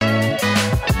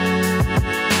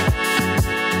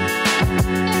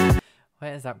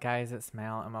is up, guys? It's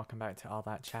Mel, and welcome back to All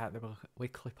That Chat, the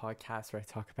weekly podcast where I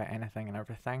talk about anything and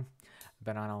everything. I've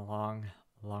been on a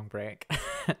long break.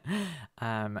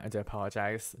 I do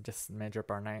apologize. Just major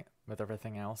burnout with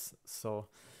everything else. So,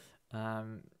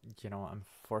 um, I'm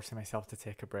forcing myself to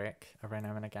take a break every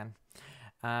now and again.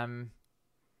 Um,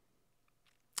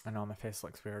 I know my face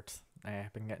looks weird.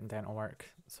 I've been getting dental work,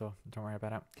 so don't worry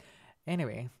about it.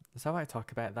 Anyway, so I want to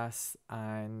talk about this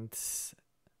and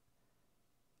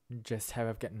just how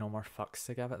I've got no more fucks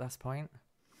to give at this point.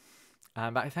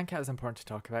 But I think it is important to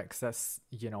talk about because this,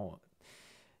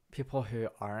 people who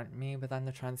aren't me within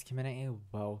the trans community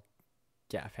will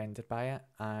get offended by it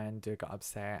and do get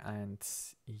upset, and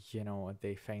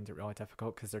they find it really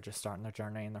difficult because they're just starting their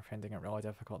journey and they're finding it really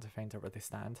difficult to find out where they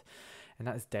stand, and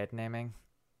that is dead naming.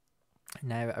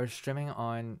 Now, I was streaming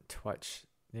on Twitch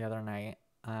the other night,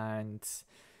 and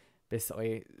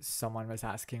basically someone was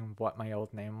asking what my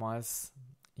old name was,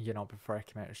 before I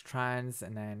came out as trans,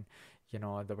 and then, they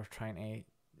were trying to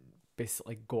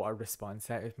basically got a response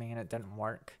out of me and it didn't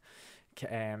work.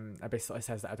 It basically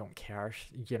says that I don't care.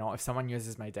 If someone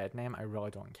uses my dead name, I really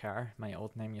don't care. My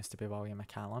old name used to be William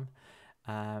McCallum.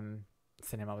 It's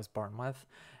the name I was born with.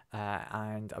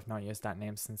 And I've not used that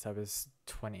name since I was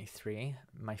 23.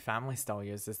 My family still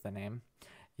uses the name,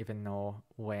 even though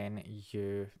when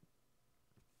you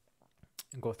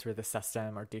go through the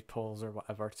system or deed polls or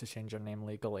whatever to change your name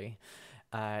legally,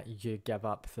 you give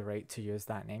up the right to use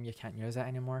that name. You can't use it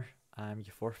anymore.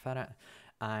 You forfeit it.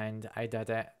 And I did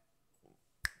it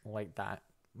like that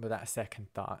without a second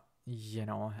thought.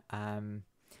 When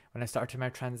I started my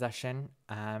transition,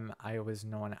 I was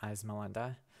known as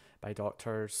Melinda by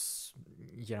doctors,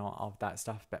 all of that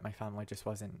stuff, but my family just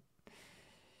wasn't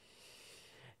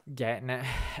getting it.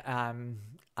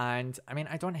 And I mean,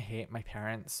 I don't hate my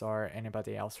parents or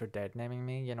anybody else for dead naming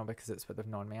me, because it's what they've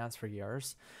known me as for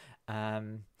years.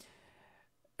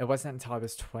 It wasn't until I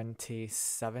was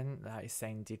 27 that I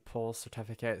signed deed poll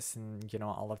certificates and,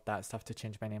 all of that stuff to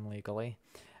change my name legally,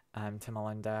 to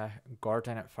Melinda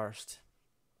Gordon at first.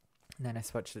 And then I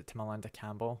switched it to Melinda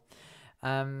Campbell.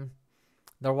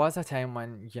 There was a time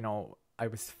when, I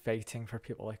was fighting for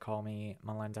people to call me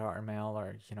Melinda or Mel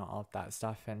or, all of that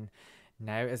stuff. And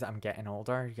now as I'm getting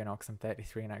older, because I'm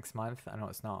 33 next month, I know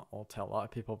it's not old to a lot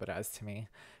of people, but it is to me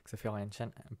because I feel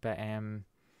ancient. But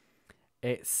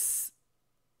it's...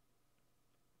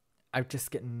 I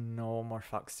just get no more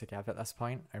fucks to give at this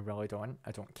point. I really don't.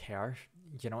 I don't care.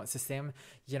 It's the same.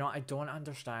 I don't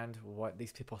understand what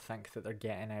these people think that they're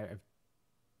getting out of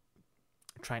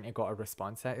trying to get a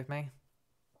response out of me.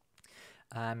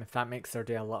 If that makes their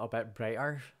day a little bit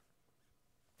brighter,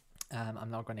 I'm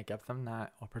not going to give them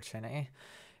that opportunity.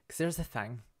 Because here's the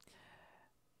thing.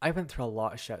 I went through a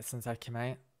lot of shit since I came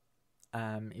out.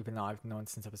 Even though I've known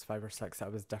since I was 5 or 6 that I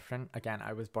was different. Again,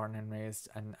 I was born and raised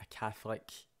in a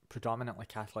predominantly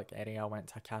Catholic area. I went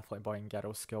to a Catholic boy and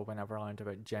girls school. We never learned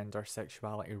about gender,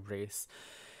 sexuality, race.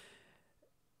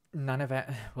 None of it.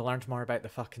 We learned more about the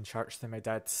fucking church than we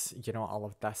did, all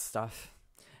of this stuff.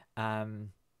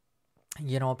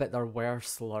 But there were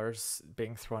slurs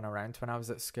being thrown around when I was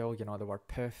at school. The word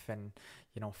poof and,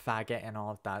 faggot and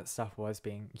all of that stuff was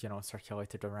being,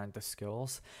 circulated around the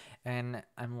schools. And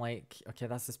I'm like, okay,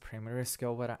 this is primary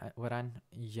school we're in,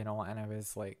 and I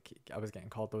was getting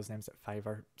called those names at 5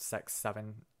 or 6,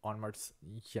 7 onwards,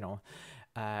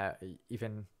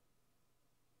 even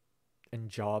in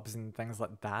jobs and things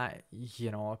like that,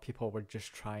 people would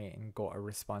just try and get a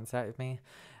response out of me.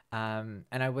 And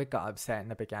I would get upset in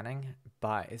the beginning,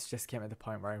 but it's just came to the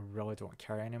point where I really don't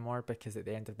care anymore, because at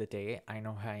the end of the day, I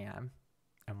know who I am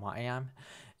and what I am.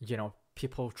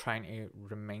 People trying to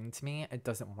remind me, it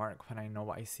doesn't work when I know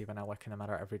what I see when I look in the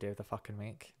mirror every day of the fucking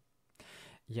week.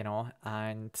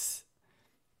 And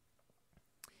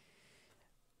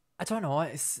I don't know,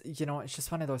 it's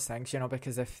just one of those things,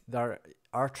 because if there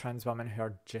are trans women who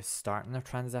are just starting their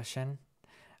transition,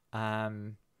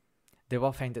 they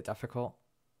will find it difficult,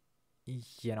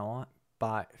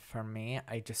 but for me,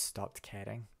 I just stopped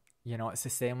caring. It's the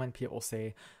same when people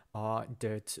say, oh,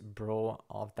 dude, bro,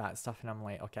 all of that stuff, and I'm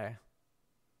like, okay,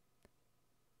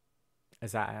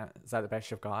 is that it? Is that the best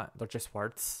you've got? They're just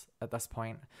words at this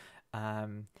point.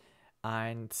 And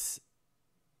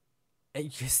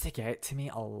it used to get to me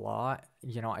a lot.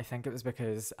 I think it was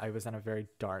because I was in a very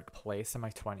dark place in my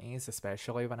 20s,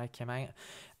 especially when I came out.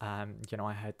 I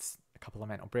had a couple of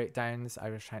mental breakdowns.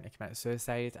 I was trying to commit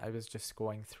suicide. I was just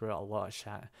going through a lot of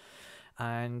shit.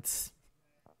 And,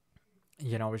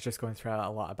 I was just going through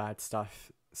a lot of bad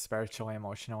stuff, spiritually,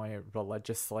 emotionally,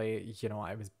 religiously.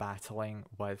 I was battling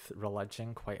with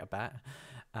religion quite a bit,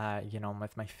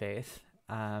 with my faith.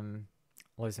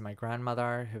 losing my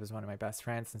grandmother, who was one of my best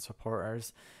friends and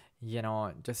supporters.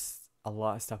 Just a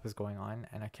lot of stuff was going on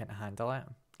and I couldn't handle it.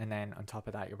 And then on top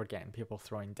of that, you were getting people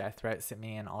throwing death threats at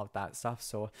me and all of that stuff.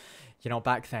 So,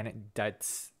 back then it did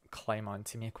climb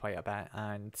onto me quite a bit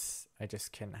and I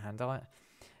just couldn't handle it.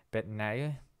 But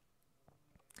now,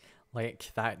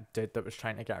 like that dude that was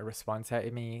trying to get a response out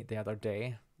of me the other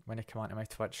day when he came onto my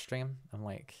Twitch stream, I'm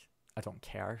like, I don't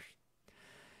care.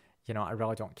 I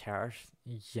really don't care.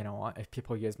 If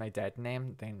people use my dead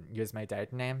name, then use my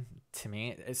dead name. To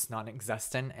me, it's not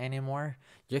existent anymore.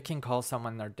 You can call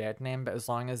someone their dead name, but as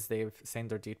long as they've signed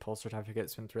their deed poll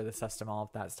certificates, went through the system, all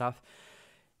of that stuff,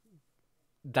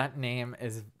 that name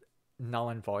is null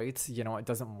and void. It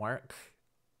doesn't work.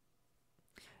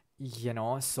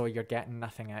 So you're getting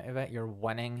nothing out of it. You're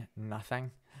winning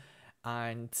nothing.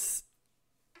 And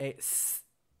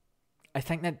I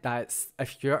think that's,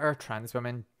 if you're a trans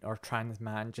woman or trans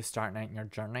man just starting out in your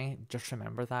journey, just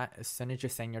remember that as soon as you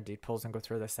sign your deed polls and go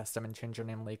through the system and change your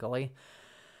name legally,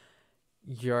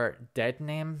 your dead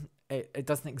name, it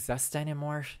doesn't exist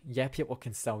anymore. Yeah, people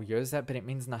can still use it, but it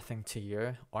means nothing to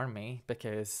you or me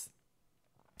because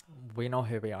we know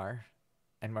who we are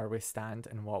and where we stand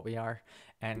and what we are,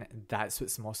 and that's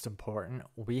what's most important.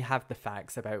 We have the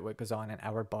facts about what goes on in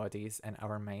our bodies and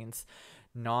our minds,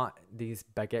 not these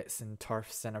bigots and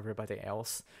turfs and everybody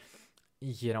else,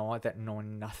 that know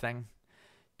nothing.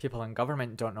 People in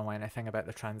government don't know anything about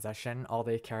the transition. All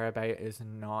they care about is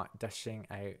not dishing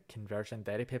out conversion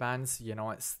therapy bans.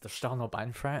 There's still no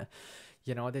ban for it.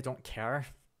 They don't care.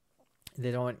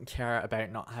 They don't care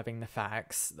about not having the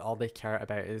facts. All they care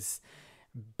about is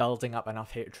building up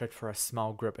enough hatred for a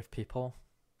small group of people,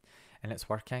 and it's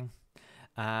working.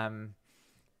 And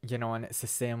it's the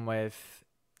same with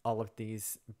all of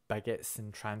these bigots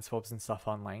and transphobes and stuff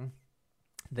online.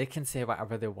 They can say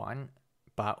whatever they want,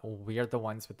 but we're the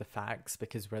ones with the facts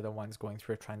because we're the ones going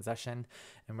through a transition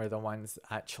and we're the ones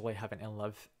actually having to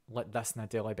live like this on a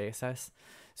daily basis.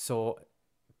 So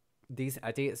these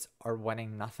idiots are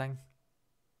winning nothing.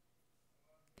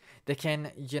 They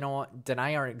can,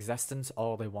 deny our existence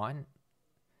all they want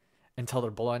until they're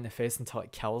blue in the face, until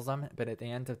it kills them. But at the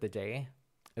end of the day,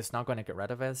 it's not going to get rid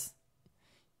of us.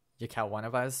 You kill one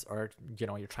of us, or,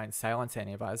 you try and silence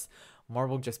any of us, more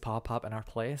will just pop up in our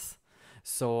place.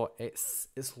 So it's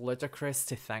ludicrous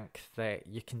to think that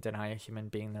you can deny a human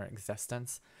being their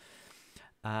existence.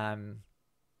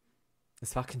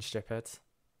 It's fucking stupid.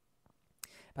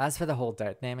 But as for the whole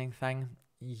dead naming thing,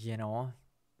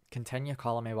 continue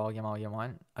calling me William all you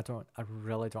want. I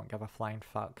really don't give a flying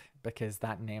fuck because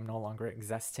that name no longer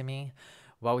exists to me.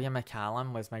 William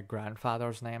McCallum was my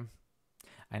grandfather's name.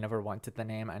 I never wanted the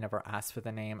name. I never asked for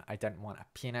the name. I didn't want a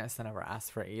penis. I never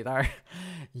asked for it either.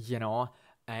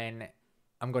 And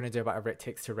I'm going to do whatever it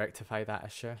takes to rectify that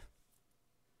issue.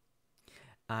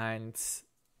 And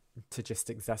to just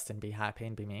exist and be happy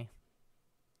and be me.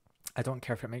 I don't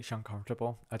care if it makes you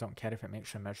uncomfortable. I don't care if it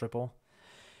makes you miserable.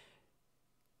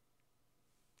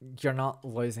 You're not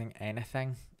losing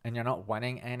anything and you're not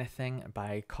winning anything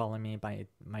by calling me by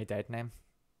my dead name.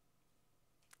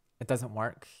 It doesn't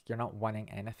work. You're not winning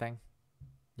anything.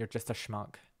 You're just a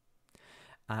schmuck.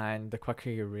 And the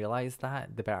quicker you realize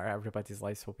that, the better everybody's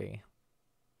lives will be.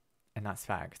 And that's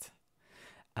fact.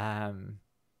 And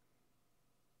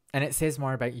it says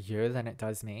more about you than it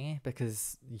does me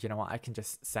because, you know what, I can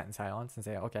just sit in silence and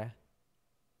say, okay.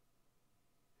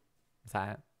 Is that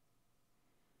it?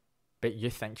 But you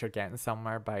think you're getting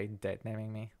somewhere by dead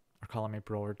naming me or calling me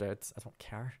bro or dudes. I don't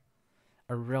care.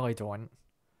 I really don't.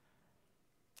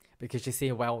 Because you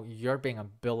see, well, you're being a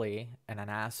bully and an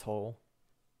asshole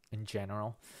in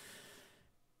general.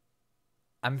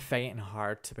 I'm fighting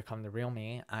hard to become the real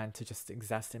me and to just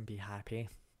exist and be happy.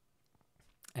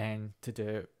 And to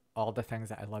do all the things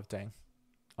that I love doing.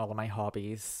 All of my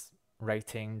hobbies,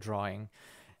 writing, drawing,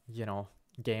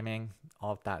 gaming,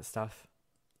 all of that stuff.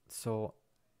 So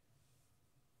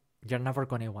you're never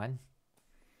going to win.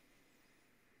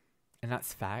 And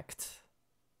that's fact.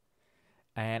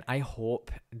 And I hope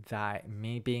that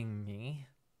me being me,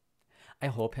 I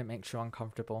hope it makes you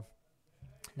uncomfortable.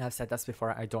 Now, I've said this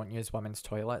before, I don't use women's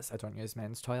toilets. I don't use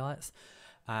men's toilets.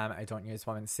 I don't use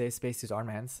women's safe spaces or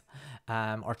men's,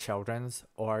 or children's,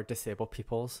 or disabled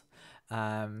people's.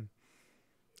 I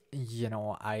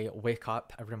wake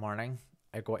up every morning,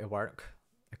 I go to work,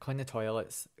 I clean the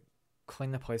toilets,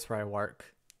 clean the place where I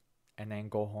work, and then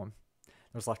go home.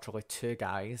 There's literally 2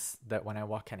 guys that when I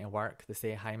walk into work, they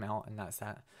say, hi Mel, and that's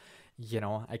it.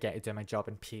 I get to do my job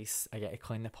in peace. I get to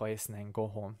clean the place and then go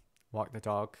home, walk the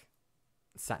dog,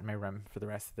 sit in my room for the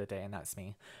rest of the day, and that's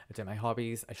me. I do my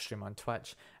hobbies, I stream on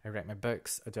Twitch, I write my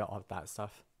books, I do all of that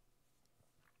stuff.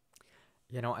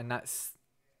 You know, and that's,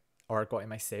 or go to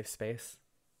my safe space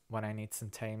when I need some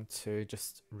time to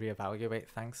just reevaluate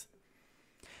things.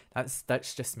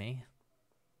 That's just me.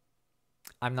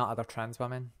 I'm not other trans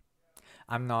women.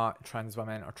 I'm not trans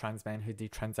women or trans men who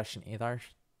detransition either.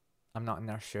 I'm not in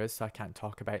their shoes, so I can't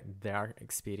talk about their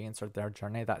experience or their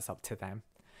journey. That's up to them.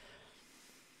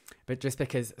 But just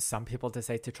because some people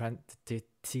decide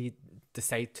to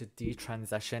decide to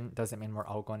detransition doesn't mean we're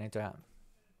all going to do it.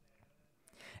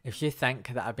 If you think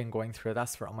that I've been going through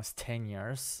this for almost 10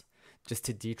 years just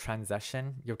to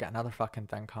detransition, you'll get another fucking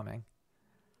thing coming.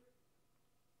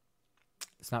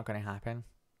 It's not going to happen.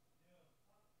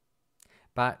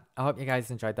 But I hope you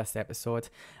guys enjoyed this episode.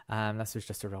 This was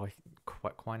just a really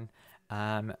quick one.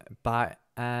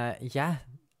 Yeah,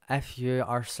 if you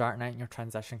are starting out in your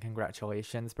transition,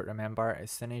 congratulations. But remember,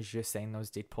 as soon as you sign those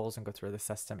deed polls and go through the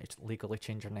system, you legally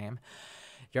change your name.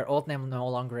 Your old name no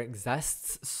longer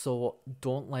exists, so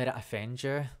don't let it offend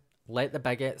you. Let the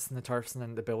bigots and the turfs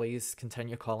and the bullies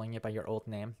continue calling you by your old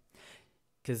name.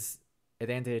 Because at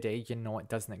the end of the day, you know it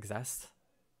doesn't exist.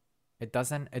 It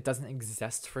doesn't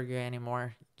exist for you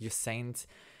anymore. You signed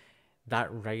that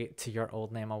right to your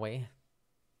old name away.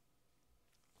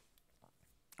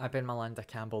 I've been Melinda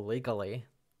Campbell legally.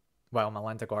 Well,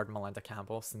 Melinda Gordon, Melinda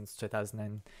Campbell since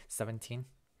 2017.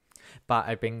 But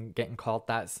I've been getting called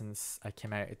that since I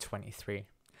came out at 23.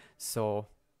 So,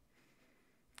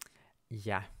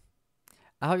 yeah.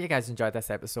 I hope you guys enjoyed this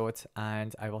episode,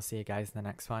 and I will see you guys in the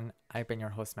next one. I've been your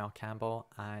host, Mel Campbell,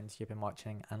 and you've been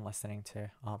watching and listening to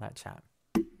all that chat.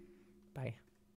 Bye.